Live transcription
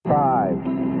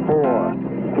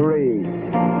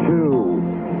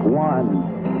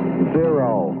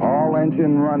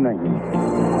ignition running.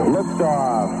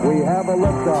 Liftoff. We have a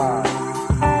liftoff.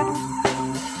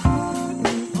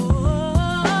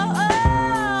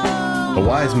 A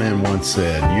wise man once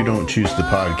said, "You don't choose the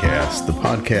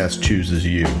podcast chooses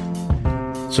you."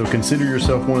 So consider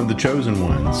yourself one of the chosen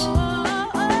ones.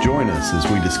 Join us as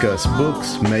we discuss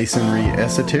books, masonry,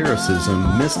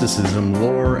 esotericism, mysticism,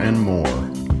 lore, and more.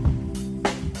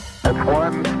 It's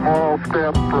one small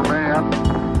step for man,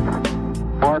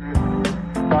 one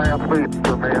giant leap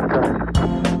for mankind.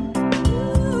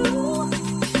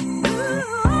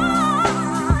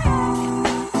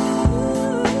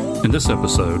 In this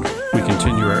episode, we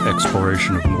continue our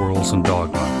exploration of morals and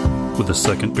dogma with the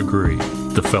second degree,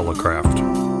 the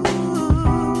Fellowcraft.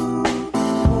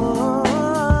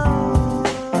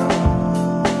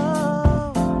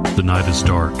 The night is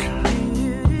dark,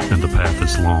 and the path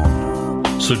is long.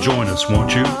 So join us,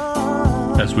 won't you,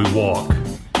 as we walk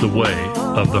the way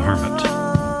of the hermit.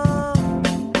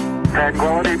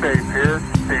 Tranquility Base here.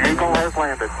 The Eagle has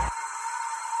landed.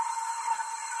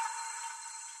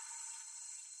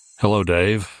 Hello,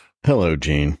 Dave. Hello,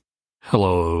 Gene.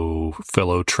 Hello,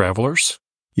 fellow travelers.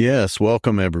 Yes,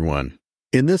 welcome everyone.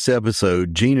 In this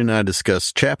episode, Gene and I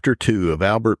discuss Chapter 2 of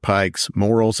Albert Pike's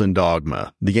Morals and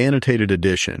Dogma, the annotated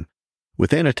edition,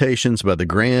 with annotations by the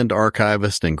Grand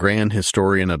Archivist and Grand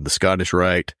Historian of the Scottish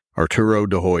Rite, Arturo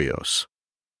de Hoyos.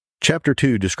 Chapter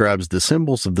 2 describes the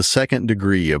symbols of the second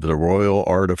degree of the royal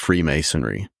art of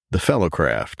Freemasonry, the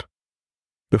Fellowcraft.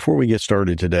 Before we get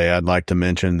started today, I'd like to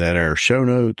mention that our show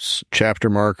notes, chapter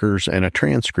markers, and a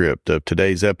transcript of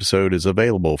today's episode is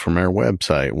available from our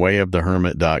website,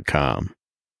 wayofthehermit.com.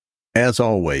 As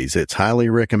always, it's highly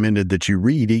recommended that you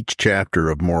read each chapter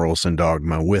of Morals and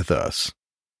Dogma with us.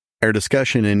 Our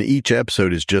discussion in each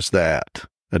episode is just that,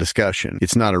 a discussion.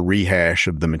 It's not a rehash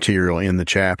of the material in the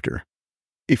chapter.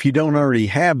 If you don't already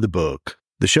have the book,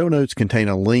 the show notes contain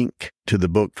a link to the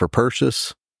book for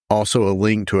purchase, also a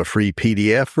link to a free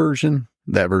PDF version.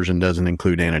 That version doesn't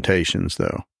include annotations,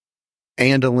 though.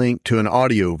 And a link to an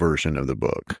audio version of the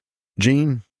book.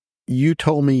 Gene, you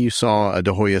told me you saw a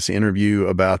de Hoyos interview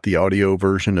about the audio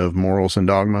version of Morals and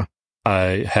Dogma.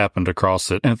 I happened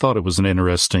across it and thought it was an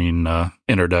interesting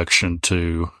introduction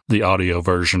to the audio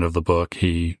version of the book.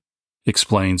 He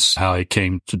explains how he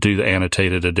came to do the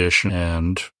annotated edition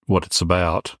and what it's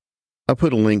about. I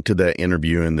put a link to that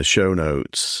interview in the show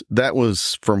notes. That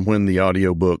was from when the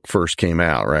audiobook first came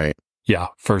out, right? Yeah,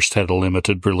 first had a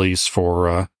limited release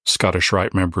for Scottish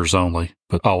Rite members only,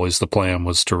 but always the plan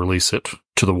was to release it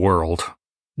to the world.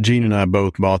 Gene and I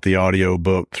both bought the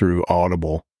audiobook through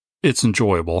Audible. It's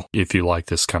enjoyable if you like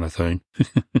this kind of thing.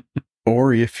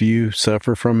 Or if you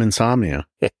suffer from insomnia.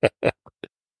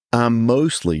 I'm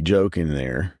mostly joking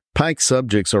there. Pike's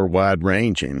subjects are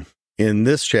wide-ranging. In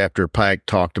this chapter, Pike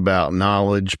talked about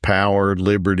knowledge, power,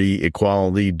 liberty,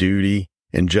 equality, duty,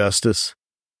 and justice.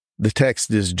 The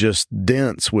text is just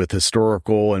dense with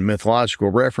historical and mythological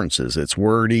references. It's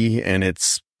wordy, and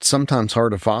it's sometimes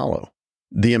hard to follow.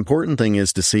 The important thing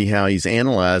is to see how he's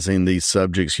analyzing these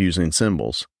subjects using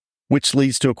symbols, which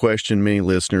leads to a question many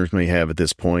listeners may have at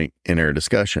this point in our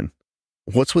discussion.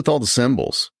 What's with all the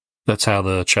symbols? That's how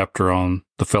the chapter on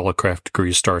the Fellowcraft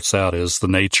degree starts out, is the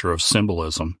nature of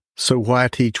symbolism. So why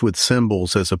teach with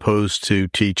symbols as opposed to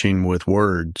teaching with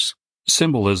words?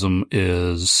 Symbolism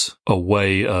is a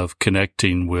way of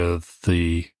connecting with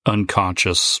the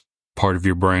unconscious part of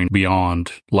your brain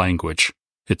beyond language.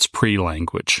 It's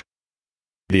pre-language.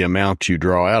 The amount you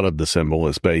draw out of the symbol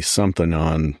is based something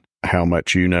on how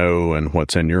much you know and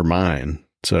what's in your mind.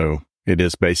 So it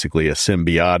is basically a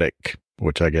symbiotic,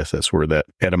 which I guess that's where that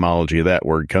etymology of that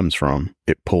word comes from.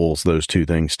 It pulls those two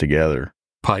things together.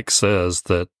 Pike says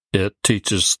that it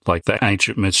teaches, like the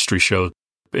ancient mystery show,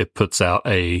 it puts out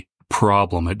a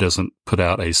problem. It doesn't put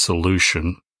out a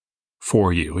solution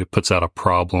for you. It puts out a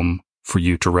problem for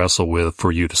you to wrestle with,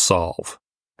 for you to solve.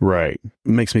 Right. It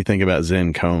makes me think about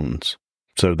Zen koans.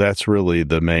 So that's really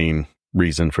the main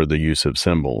reason for the use of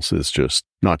symbols, is just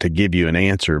not to give you an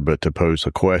answer, but to pose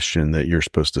a question that you're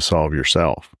supposed to solve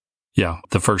yourself. Yeah.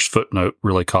 The first footnote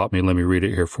really caught me. Let me read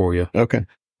it here for you. Okay.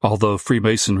 Although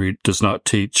Freemasonry does not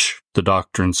teach the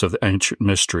doctrines of the ancient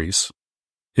mysteries,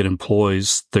 it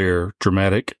employs their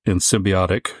dramatic and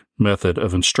symbiotic method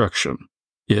of instruction.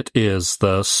 It is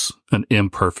thus an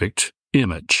imperfect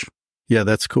image. Yeah,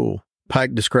 that's cool.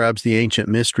 Pike describes the ancient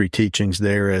mystery teachings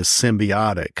there as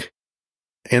symbiotic.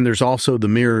 And there's also the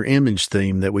mirror image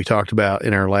theme that we talked about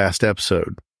in our last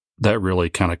episode. That really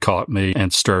kind of caught me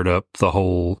and stirred up the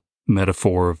whole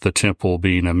metaphor of the temple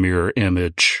being a mirror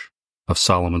image of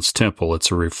Solomon's temple.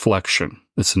 It's a reflection.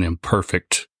 It's an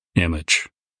imperfect image.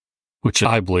 which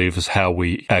I believe is how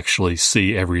we actually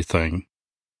see everything.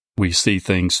 We see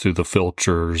things through the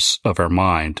filters of our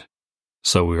mind,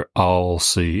 so we all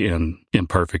see in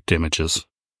imperfect images.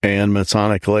 And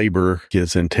Masonic labor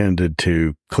is intended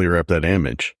to clear up that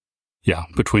image. Yeah,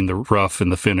 between the rough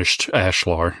and the finished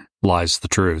ashlar lies the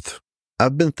truth.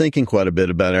 I've been thinking quite a bit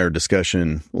about our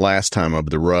discussion last time of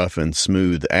the rough and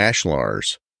smooth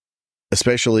ashlars,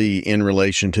 especially in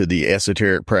relation to the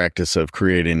esoteric practice of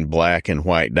creating black and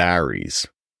white diaries.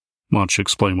 Why don't you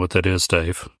explain what that is,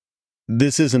 Dave?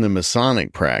 This isn't a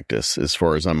Masonic practice, as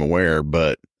far as I'm aware,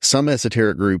 but some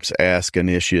esoteric groups ask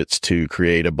initiates to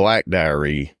create a black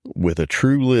diary with a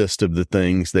true list of the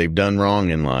things they've done wrong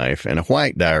in life and a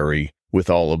white diary with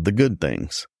all of the good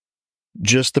things.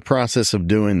 Just the process of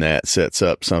doing that sets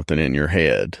up something in your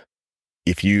head.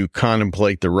 If you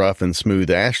contemplate the rough and smooth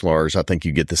ashlars, I think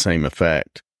you get the same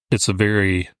effect. It's a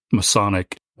very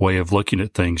Masonic way of looking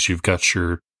at things. You've got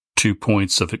your 2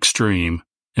 points of extreme,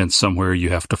 and somewhere you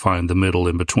have to find the middle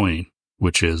in between,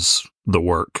 which is the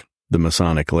work. The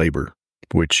Masonic labor,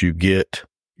 which you get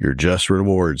your just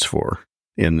rewards for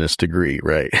in this degree,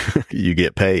 right? You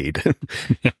get paid.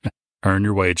 Earn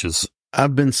your wages.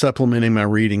 I've been supplementing my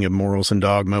reading of Morals and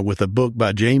Dogma with a book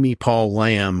by Jamie Paul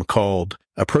Lamb called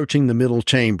Approaching the Middle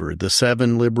Chamber, The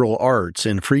 7 Liberal Arts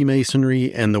in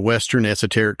Freemasonry and the Western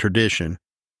Esoteric Tradition,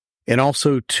 and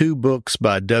also 2 books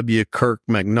by W. Kirk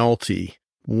McNulty.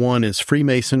 One is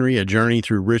Freemasonry, A Journey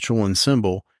Through Ritual and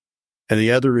Symbol, and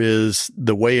the other is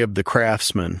The Way of the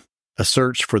Craftsman, A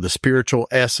Search for the Spiritual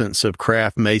Essence of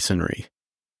Craft Masonry.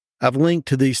 I've linked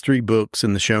to these 3 books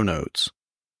in the show notes.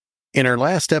 In our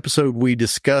last episode, we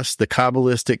discussed the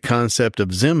Kabbalistic concept of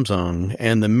Zimzong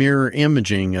and the mirror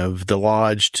imaging of the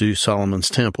lodge to Solomon's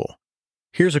Temple.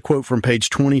 Here's a quote from page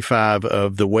 25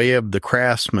 of The Way of the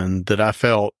Craftsman that I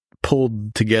felt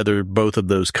pulled together both of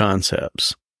those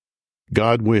concepts.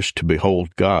 God wished to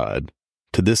behold God.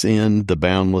 To this end, the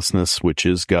boundlessness which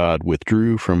is God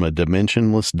withdrew from a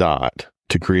dimensionless dot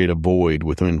to create a void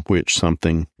within which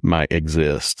something might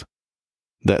exist.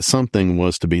 That something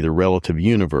was to be the relative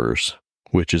universe,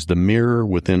 which is the mirror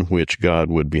within which God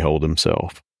would behold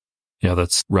himself. Yeah,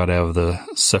 that's right out of the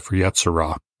Sefer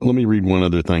Yetzirah. Let me read one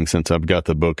other thing since I've got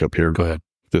the book up here. Go ahead.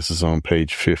 This is on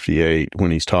page 58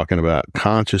 when he's talking about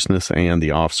consciousness and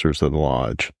the officers of the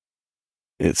lodge.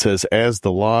 It says, as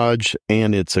the lodge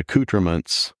and its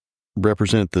accoutrements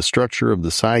represent the structure of the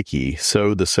psyche,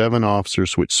 so the 7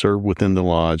 officers which serve within the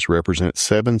lodge represent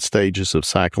 7 stages of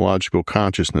psychological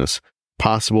consciousness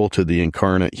possible to the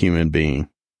incarnate human being.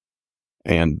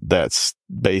 And that's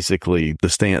basically the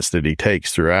stance that he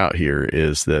takes throughout here,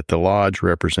 is that the lodge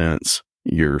represents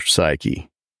your psyche.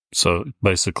 So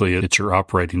basically it's your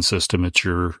operating system, it's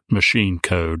your machine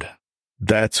code.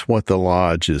 That's what the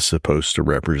lodge is supposed to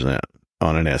represent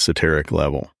on an esoteric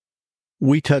level.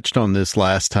 We touched on this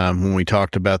last time when we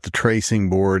talked about the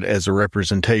tracing board as a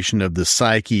representation of the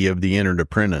psyche of the entered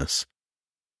apprentice.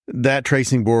 That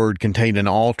tracing board contained an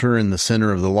altar in the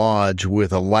center of the lodge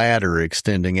with a ladder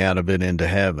extending out of it into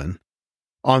heaven.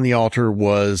 On the altar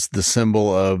was the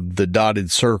symbol of the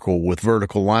dotted circle with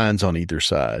vertical lines on either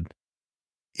side.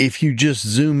 If you just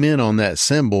zoom in on that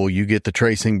symbol, you get the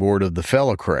tracing board of the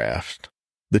fellowcraft.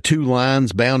 The 2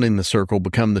 lines bounding the circle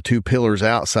become the 2 pillars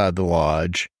outside the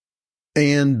lodge,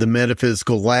 and the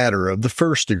metaphysical ladder of the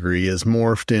first degree is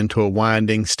morphed into a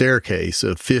winding staircase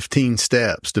of 15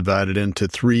 steps divided into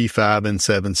 3, 5, and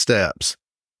 7 steps,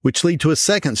 which lead to a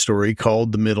second story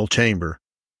called the middle chamber.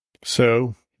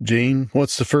 So, Gene,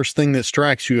 what's the first thing that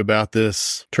strikes you about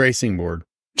this tracing board?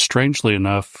 Strangely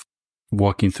enough,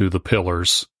 walking through the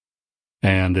pillars,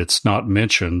 and it's not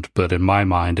mentioned, but in my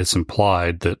mind it's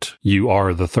implied that you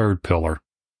are the 3rd pillar.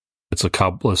 It's a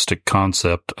Kabbalistic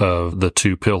concept of the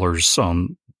 2 pillars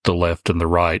on the left and the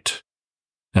right,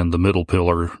 and the middle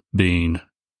pillar being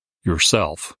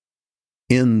yourself.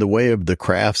 In The Way of the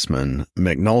Craftsman,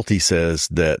 McNulty says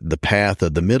that the path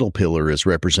of the middle pillar is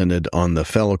represented on the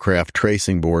fellowcraft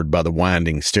tracing board by the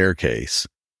winding staircase.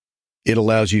 It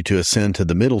allows you to ascend to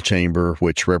the middle chamber,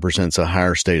 which represents a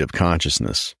higher state of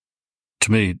consciousness.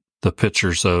 To me, the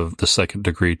pictures of the 2nd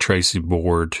degree tracing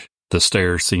board, the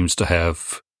stair seems to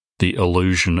have the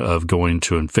illusion of going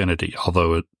to infinity,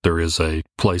 although there is a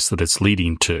place that it's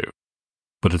leading to.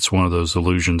 But it's one of those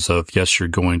illusions of, yes, you're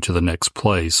going to the next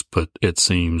place, but it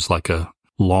seems like a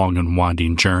long and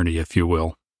winding journey, if you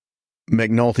will.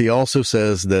 McNulty also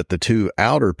says that the 2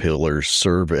 outer pillars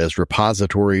serve as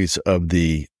repositories of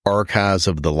the archives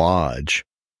of the lodge,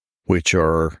 which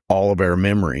are all of our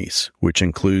memories, which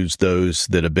includes those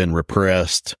that have been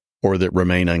repressed or that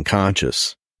remain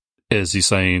unconscious. Is he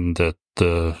saying that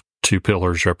the 2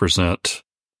 pillars represent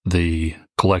the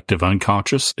collective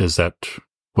unconscious. Is that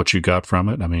what you got from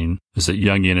it? I mean, is it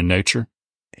Jungian in nature?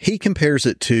 He compares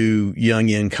it to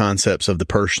Jungian concepts of the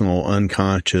personal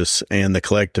unconscious and the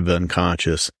collective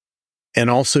unconscious, and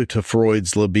also to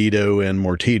Freud's libido and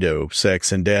mortido,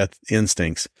 sex and death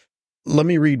instincts. Let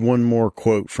me read one more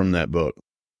quote from that book.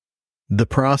 The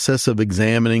process of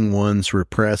examining one's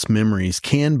repressed memories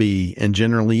can be, and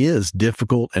generally is,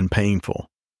 difficult and painful.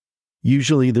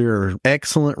 Usually there are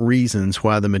excellent reasons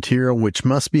why the material which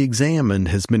must be examined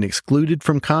has been excluded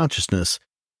from consciousness,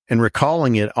 and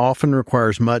recalling it often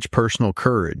requires much personal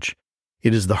courage.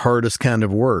 It is the hardest kind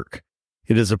of work.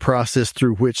 It is a process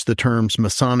through which the terms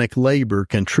Masonic labor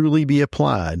can truly be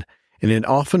applied, and it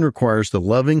often requires the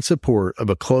loving support of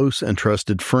a close and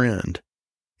trusted friend.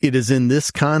 It is in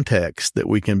this context that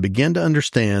we can begin to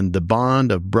understand the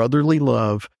bond of brotherly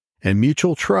love and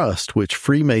mutual trust which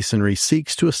Freemasonry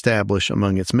seeks to establish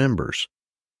among its members.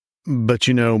 But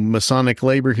Masonic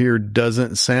labor here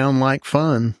doesn't sound like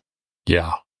fun.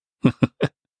 Yeah.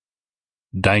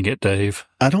 Dang it, Dave.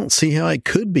 I don't see how it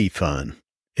could be fun.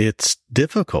 It's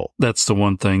difficult. That's the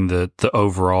one thing that the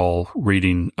overall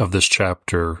reading of this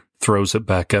chapter throws it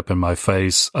back up in my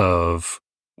face of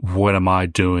what am I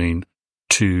doing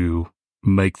to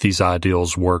make these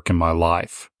ideals work in my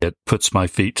life. It puts my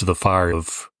feet to the fire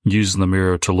of using the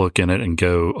mirror to look in it and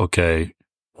go, okay,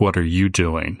 what are you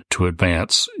doing to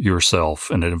advance yourself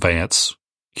and advance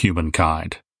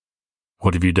humankind?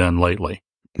 What have you done lately?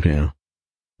 Yeah.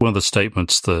 One of the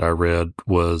statements that I read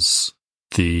was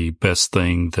the best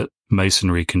thing that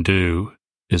Masonry can do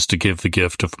is to give the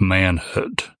gift of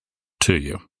manhood to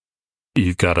you.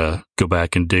 You've got to go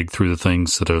back and dig through the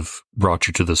things that have brought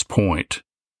you to this point,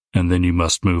 and then you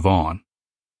must move on.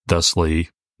 Thusly,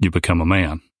 you become a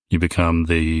man. You become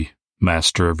the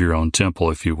master of your own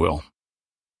temple, if you will.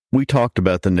 We talked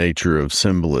about the nature of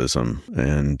symbolism,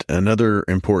 and another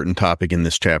important topic in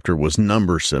this chapter was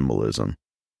number symbolism.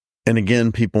 And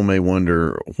again, people may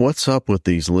wonder, what's up with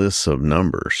these lists of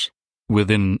numbers?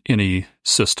 Within any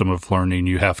system of learning,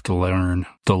 you have to learn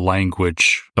the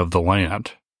language of the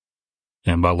land.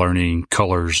 And by learning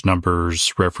colors,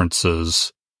 numbers,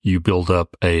 references, you build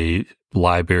up a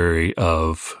library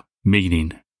of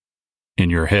meaning in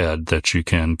your head that you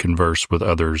can converse with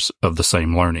others of the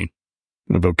same learning.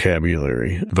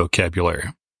 Vocabulary.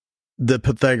 The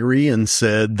Pythagoreans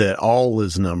said that all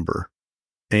is number.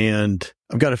 And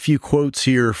I've got a few quotes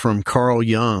here from Carl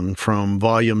Jung from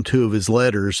volume 2 of his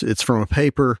letters. It's from a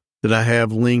paper that I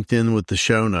have linked in with the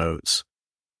show notes.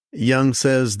 Jung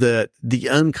says that the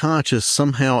unconscious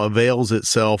somehow avails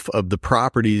itself of the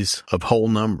properties of whole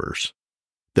numbers,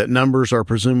 that numbers are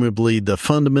presumably the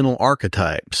fundamental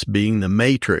archetypes, being the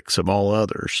matrix of all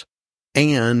others,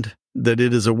 and that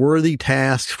it is a worthy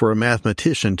task for a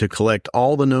mathematician to collect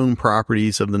all the known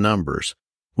properties of the numbers,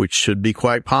 which should be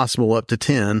quite possible up to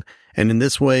 10, and in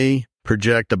this way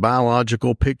project a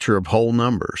biological picture of whole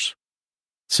numbers.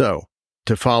 So,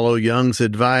 to follow Jung's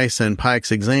advice and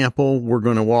Pike's example, we're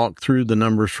going to walk through the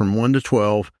numbers from 1 to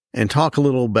 12 and talk a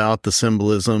little about the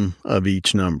symbolism of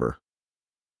each number.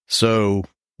 So,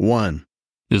 1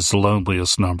 is the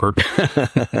loneliest number.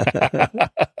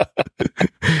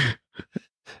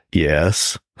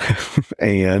 Yes.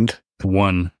 And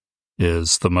 1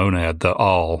 is the monad, the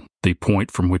all, the point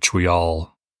from which we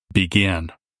all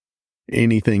begin.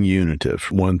 Anything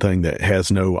unitive, one thing that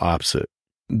has no opposite.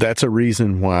 That's a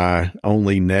reason why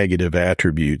only negative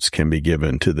attributes can be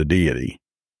given to the deity,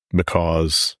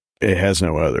 because it has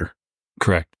no other.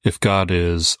 Correct. If God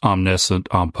is omniscient,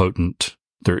 omnipotent,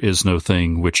 there is no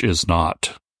thing which is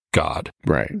not God.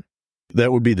 Right.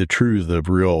 That would be the truth of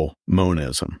real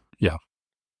monism. Yeah.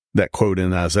 That quote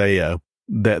in Isaiah,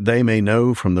 that they may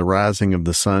know from the rising of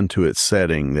the sun to its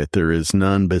setting that there is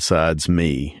none besides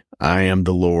me. I am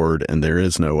the Lord, and there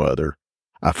is no other.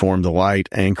 I form the light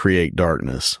and create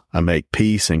darkness. I make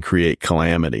peace and create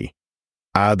calamity.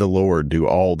 I, the Lord, do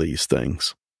all these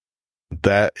things.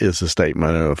 That is a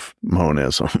statement of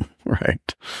monism,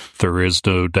 right? There is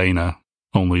no Dana,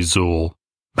 only Zool.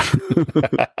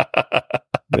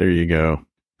 There you go.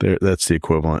 That's the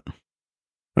equivalent.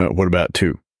 What about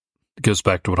 2? It goes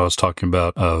back to what I was talking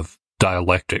about of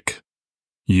dialectic.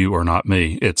 You are not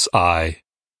me. It's I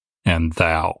and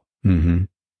thou. Mm-hmm.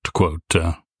 To quote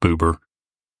Buber.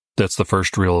 That's the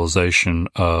first realization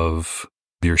of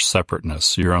your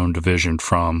separateness, your own division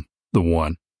from the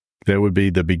one. That would be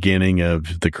the beginning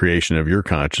of the creation of your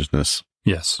consciousness.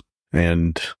 Yes.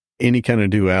 And any kind of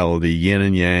duality, yin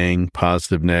and yang,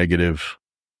 positive, negative,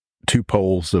 2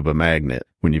 poles of a magnet.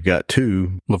 When you've got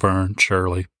 2. Laverne,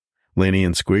 Shirley. Lenny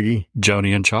and Squiggy.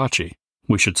 Joni and Chachi.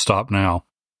 We should stop now.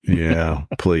 Yeah,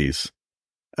 please.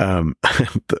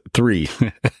 Three.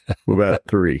 What about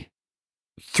three?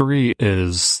 3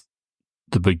 is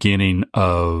the beginning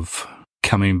of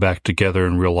coming back together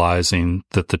and realizing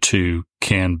that the two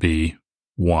can be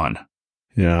one.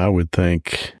 Yeah, I would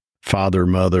think father,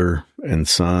 mother, and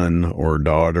son or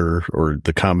daughter, or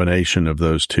the combination of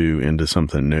those two into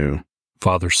something new.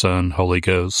 Father, Son, Holy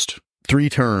Ghost. 3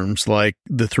 terms, like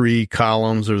the 3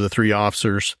 columns or the 3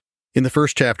 officers. In the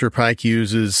first chapter, Pike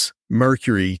uses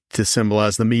Mercury to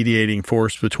symbolize the mediating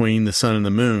force between the sun and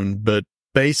the moon, but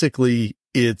basically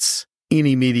it's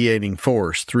any mediating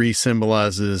force. 3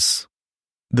 symbolizes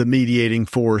the mediating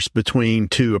force between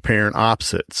 2 apparent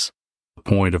opposites. The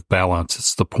point of balance,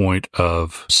 it's the point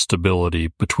of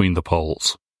stability between the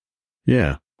poles.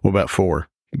 Yeah. What about 4?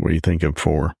 What do you think of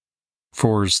 4?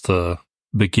 4 is the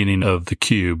beginning of the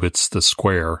cube. It's the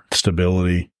square.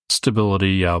 Stability.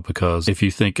 Stability, yeah, because if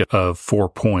you think of 4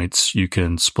 points, you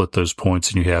can split those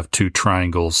points and you have 2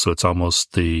 triangles, so it's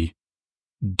almost the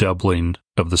doubling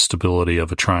of the stability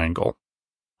of a triangle.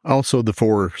 Also, the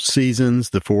 4 seasons,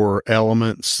 the 4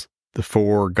 elements, the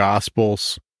 4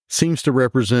 gospels seems to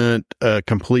represent a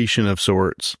completion of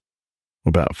sorts. What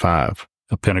about 5?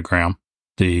 A pentagram.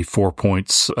 The 4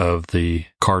 points of the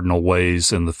cardinal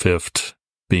ways, and the 5th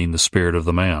being the spirit of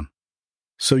the man.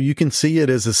 So you can see it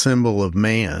as a symbol of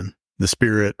man, the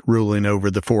spirit ruling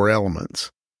over the 4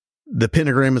 elements. The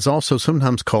pentagram is also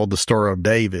sometimes called the Star of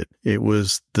David. It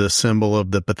was the symbol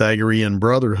of the Pythagorean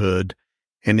brotherhood,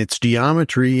 and its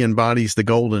geometry embodies the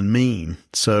golden mean,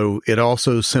 so it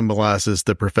also symbolizes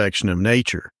the perfection of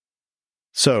nature.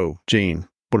 So, Gene,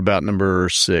 what about number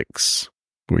 6?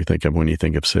 What do you think of when you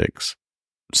think of 6?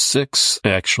 6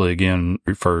 actually, again,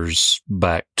 refers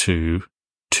back to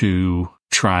 2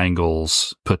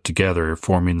 triangles put together,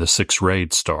 forming the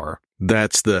 6-rayed star.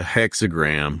 That's the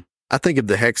hexagram. I think of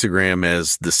the hexagram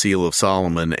as the Seal of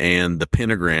Solomon and the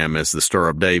pentagram as the Star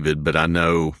of David, but I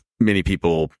know many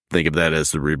people think of that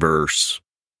as the reverse.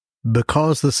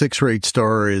 Because the 6-rayed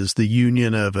star is the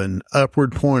union of an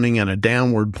upward pointing and a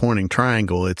downward pointing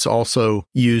triangle, it's also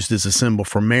used as a symbol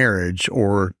for marriage,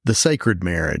 or the sacred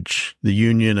marriage, the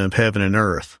union of heaven and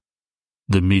earth.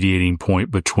 The mediating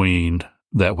point between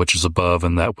that which is above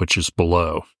and that which is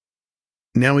below.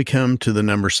 Now we come to the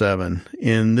number 7.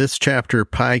 In this chapter,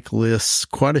 Pike lists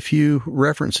quite a few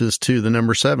references to the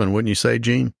number 7, wouldn't you say,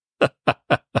 Gene?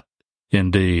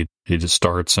 Indeed. It just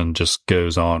starts and just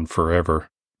goes on forever.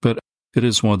 But it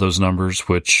is one of those numbers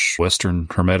which Western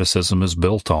Hermeticism is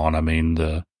built on. I mean,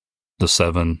 the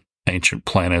 7 ancient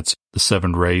planets, the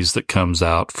 7 rays that comes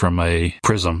out from a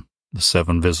prism, the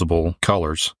 7 visible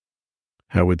colors.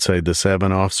 I would say the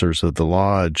 7 officers of the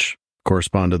lodge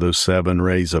correspond to those 7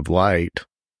 rays of light.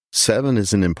 7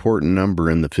 is an important number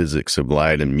in the physics of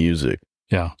light and music.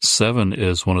 Yeah, 7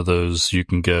 is one of those you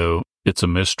can go, it's a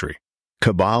mystery.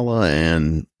 Kabbalah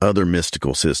and other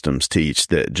mystical systems teach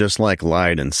that just like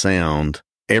light and sound,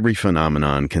 every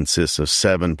phenomenon consists of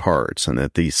 7 parts, and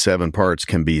that these 7 parts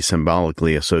can be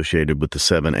symbolically associated with the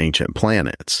 7 ancient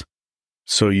planets.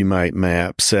 So you might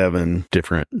map 7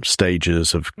 different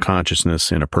stages of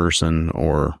consciousness in a person,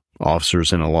 or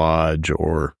officers in a lodge,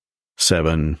 or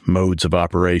 7 modes of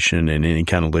operation in any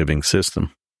kind of living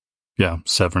system. Yeah,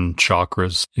 7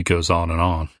 chakras. It goes on and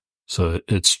on. So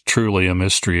it's truly a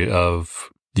mystery of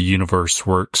the universe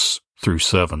works through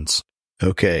 7s.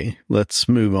 Okay, let's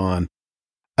move on.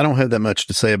 I don't have that much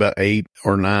to say about 8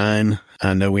 or 9.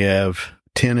 I know we have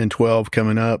 10 and 12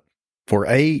 coming up. For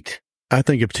 8, I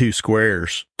think of 2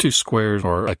 squares. 2 squares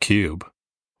or a cube.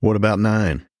 What about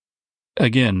 9?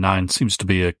 Again, 9 seems to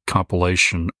be a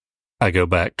compilation. I go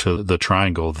back to the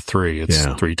triangle, the 3. It's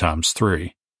 3 times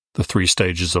 3. The 3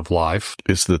 stages of life.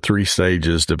 It's the 3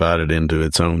 stages divided into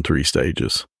its own 3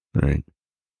 stages, right?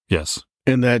 Yes.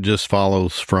 And that just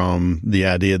follows from the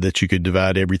idea that you could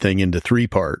divide everything into 3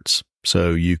 parts.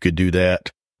 So you could do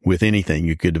that with anything.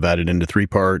 You could divide it into 3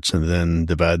 parts and then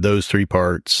divide those 3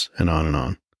 parts, and on and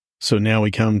on. So now we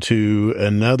come to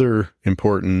another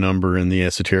important number in the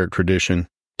esoteric tradition,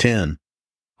 10.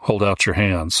 Hold out your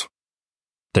hands.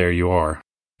 There you are.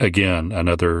 Again,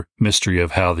 another mystery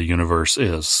of how the universe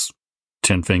is.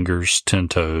 10 fingers, 10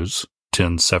 toes,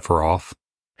 10 Sephiroth.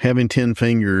 Having 10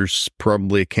 fingers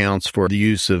probably accounts for the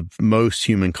use of most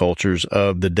human cultures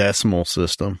of the decimal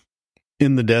system.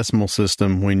 In the decimal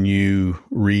system, when you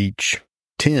reach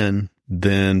 10,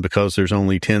 then because there's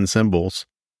only 10 symbols,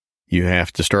 you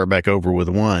have to start back over with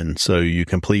 1. So you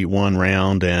complete 1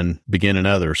 round and begin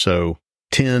another. So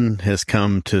 10 has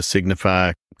come to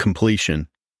signify completion.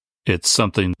 It's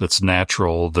something that's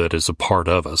natural, that is a part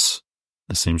of us.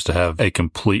 It seems to have a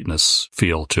completeness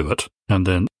feel to it. And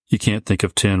then you can't think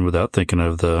of 10 without thinking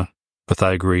of the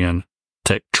Pythagorean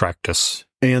Tetractys.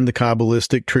 And the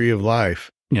Kabbalistic tree of life.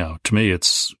 To me,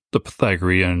 it's the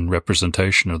Pythagorean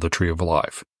representation of the tree of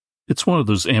life. It's one of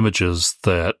those images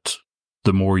that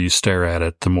the more you stare at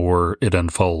it, the more it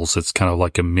unfolds. It's kind of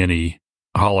like a mini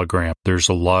hologram. There's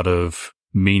a lot of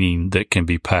meaning that can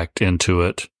be packed into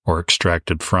it or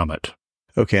extracted from it.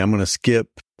 Okay, I'm going to skip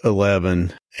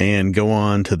 11 and go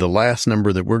on to the last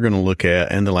number that we're going to look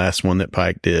at, and the last one that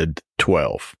Pike did,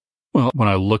 12. Well, when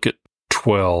I look at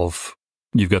 12,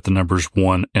 you've got the numbers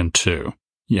 1 and 2.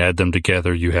 You add them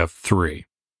together, you have 3.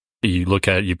 You look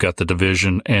at it, you've got the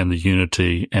division and the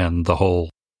unity, and the whole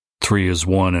 3 is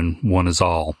 1 and 1 is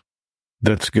all.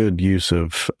 That's good use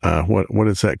of, what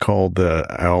is that called? The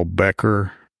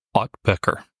Albecker?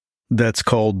 Becker. That's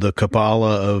called the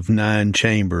Kabbalah of 9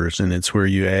 chambers, and it's where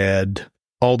you add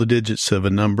all the digits of a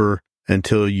number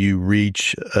until you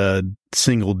reach a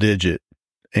single digit,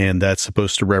 and that's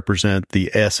supposed to represent the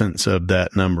essence of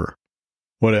that number.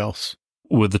 What else?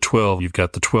 With the 12, you've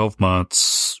got the 12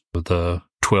 months, with the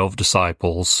 12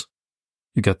 disciples.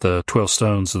 You got the 12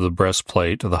 stones of the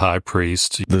breastplate of the high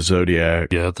priest. The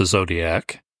zodiac. Yeah, the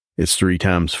zodiac. It's 3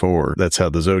 times 4. That's how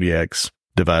the zodiac's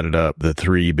divided up. The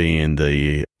 3 being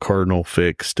the cardinal,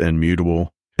 fixed, and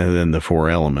mutable, and then the 4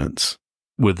 elements.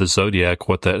 With the zodiac,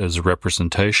 what that is a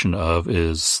representation of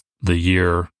is the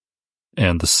year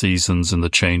and the seasons and the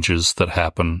changes that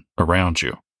happen around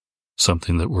you.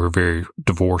 Something that we're very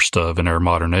divorced of in our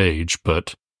modern age,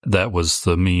 but that was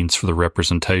the means for the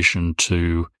representation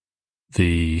to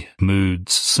the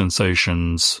moods,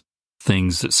 sensations,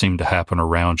 things that seem to happen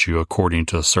around you according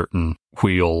to a certain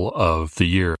wheel of the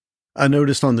year. I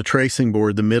noticed on the tracing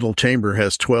board, the middle chamber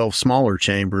has 12 smaller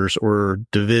chambers or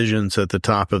divisions at the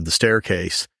top of the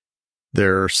staircase.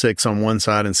 There are 6 on one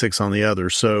side and 6 on the other.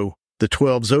 So the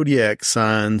 12 zodiac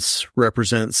signs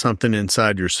represent something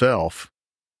inside yourself.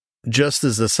 Just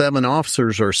as the 7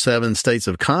 officers are 7 states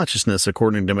of consciousness,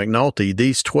 according to McNulty,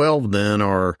 these 12 then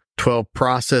are 12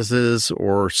 processes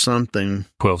or something.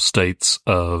 12 states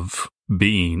of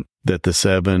being. That the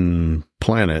 7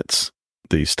 planets,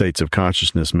 the states of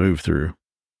consciousness, move through.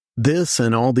 This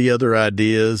and all the other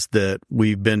ideas that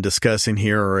we've been discussing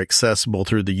here are accessible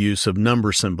through the use of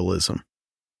number symbolism.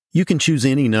 You can choose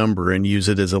any number and use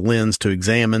it as a lens to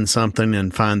examine something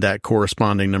and find that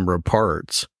corresponding number of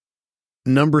parts.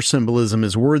 Number symbolism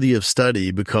is worthy of study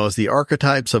because the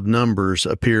archetypes of numbers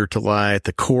appear to lie at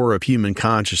the core of human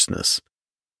consciousness.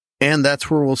 And that's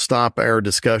where we'll stop our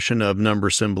discussion of number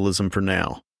symbolism for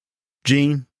now.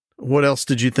 Gene, what else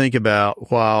did you think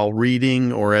about while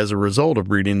reading or as a result of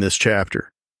reading this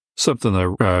chapter? Something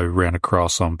that I ran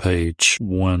across on page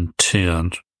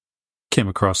 110 came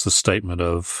across the statement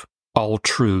of all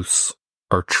truths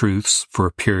are truths for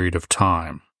a period of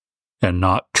time and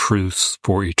not truths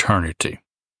for eternity.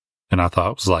 And I thought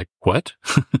it was like, what?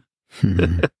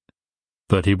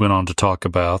 But he went on to talk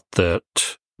about that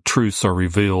truths are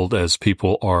revealed as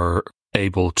people are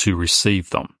able to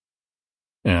receive them.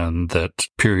 And that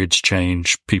periods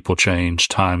change, people change,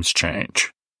 times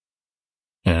change.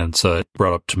 And so it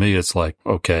brought up to me, it's like,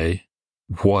 okay,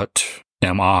 what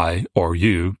am I or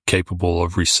you capable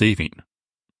of receiving?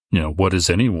 What is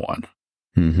anyone?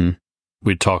 Mm-hmm.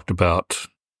 We talked about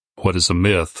what is a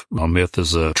myth. A myth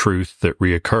is a truth that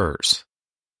reoccurs.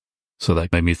 So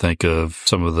that made me think of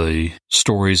some of the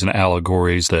stories and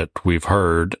allegories that we've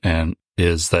heard, and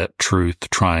is that truth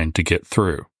trying to get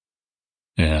through?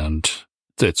 And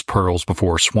it's pearls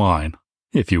before swine,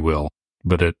 if you will.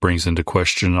 But it brings into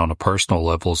question on a personal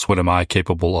level is what am I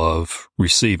capable of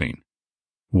receiving?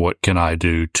 What can I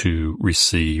do to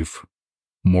receive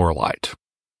more light?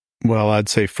 Well, I'd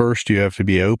say first you have to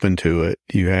be open to it.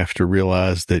 You have to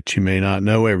realize that you may not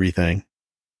know everything.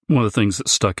 One of the things that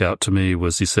stuck out to me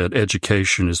was he said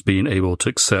education is being able to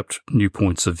accept new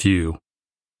points of view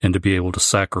and to be able to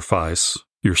sacrifice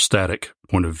your static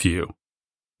point of view.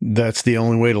 That's the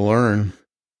only way to learn.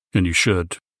 And you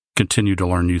should continue to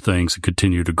learn new things and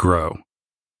continue to grow.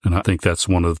 And I think that's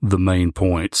one of the main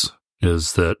points,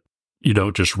 is that you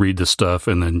don't just read the stuff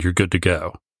and then you're good to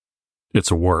go. It's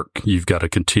a work. You've got to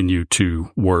continue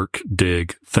to work,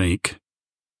 dig, think,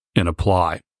 and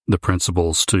apply the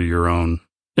principles to your own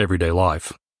everyday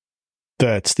life.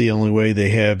 That's the only way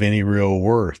they have any real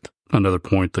worth. Another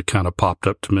point that kind of popped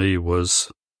up to me was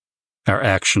our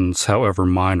actions, however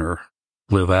minor,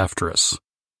 live after us.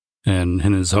 And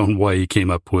in his own way, he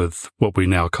came up with what we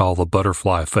now call the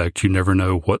butterfly effect. You never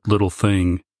know what little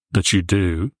thing that you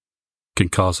do can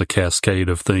cause a cascade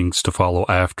of things to follow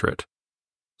after it.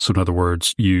 So in other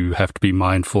words, you have to be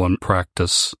mindful and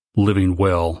practice living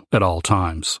well at all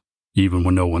times, even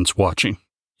when no one's watching.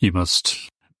 You must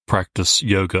practice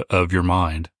yoga of your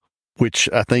mind. Which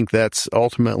I think that's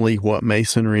ultimately what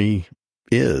Masonry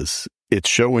is. It's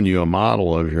showing you a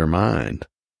model of your mind,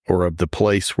 or of the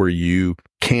place where you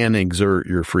can exert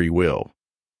your free will.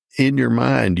 In your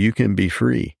mind, you can be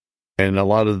free. And a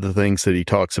lot of the things that he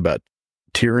talks about,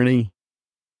 tyranny,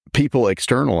 people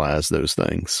externalize those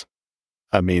things.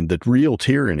 I mean, the real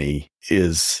tyranny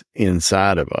is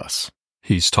inside of us.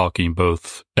 He's talking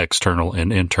both external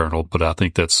and internal, but I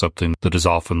think that's something that is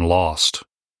often lost.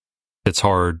 It's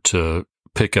hard to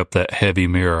pick up that heavy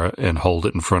mirror and hold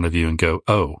it in front of you and go,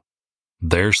 oh,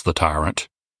 there's the tyrant.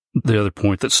 The other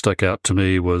point that stuck out to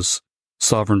me was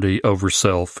sovereignty over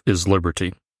self is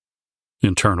liberty.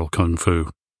 Internal kung fu.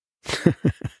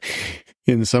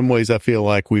 In some ways, I feel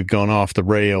like we've gone off the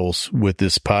rails with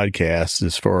this podcast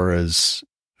as far as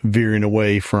veering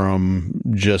away from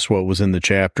just what was in the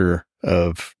chapter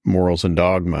of Morals and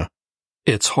Dogma.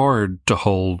 It's hard to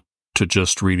hold to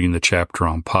just reading the chapter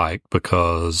on Pike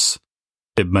because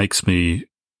it makes me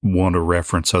want to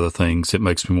reference other things. It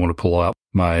makes me want to pull out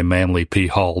my Manly P.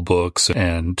 Hall books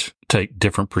and take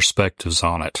different perspectives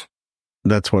on it.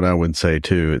 That's what I would say,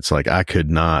 too. It's like I could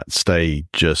not stay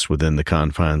just within the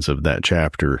confines of that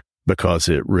chapter because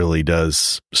it really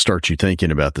does start you thinking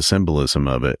about the symbolism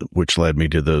of it, which led me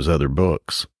to those other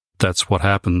books. That's what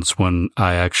happens when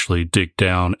I actually dig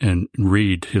down and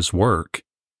read his work,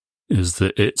 is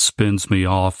that it spins me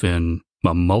off in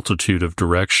a multitude of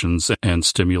directions and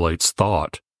stimulates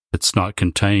thought. It's not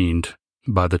contained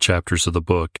by the chapters of the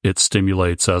book. It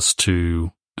stimulates us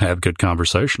to have good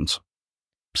conversations.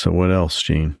 So what else,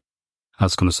 Gene? I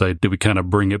was going to say, did we kind of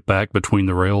bring it back between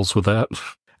the rails with that?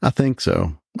 I think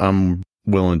so. I'm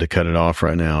willing to cut it off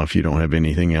right now if you don't have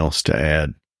anything else to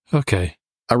add. Okay.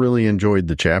 I really enjoyed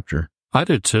the chapter. I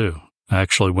did too. I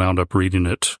actually wound up reading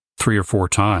it 3 or 4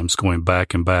 times, going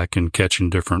back and catching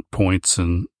different points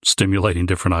and stimulating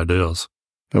different ideas.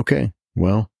 Okay.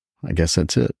 Well, I guess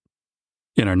that's it.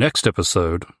 In our next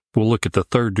episode, we'll look at the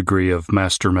 3rd degree of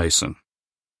Master Mason.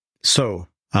 So,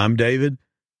 I'm David.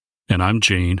 And I'm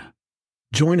Gene.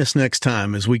 Join us next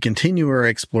time as we continue our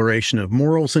exploration of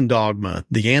Morals and Dogma,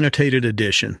 the annotated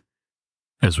edition,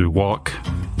 as we walk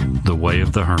the way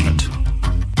of the hermit.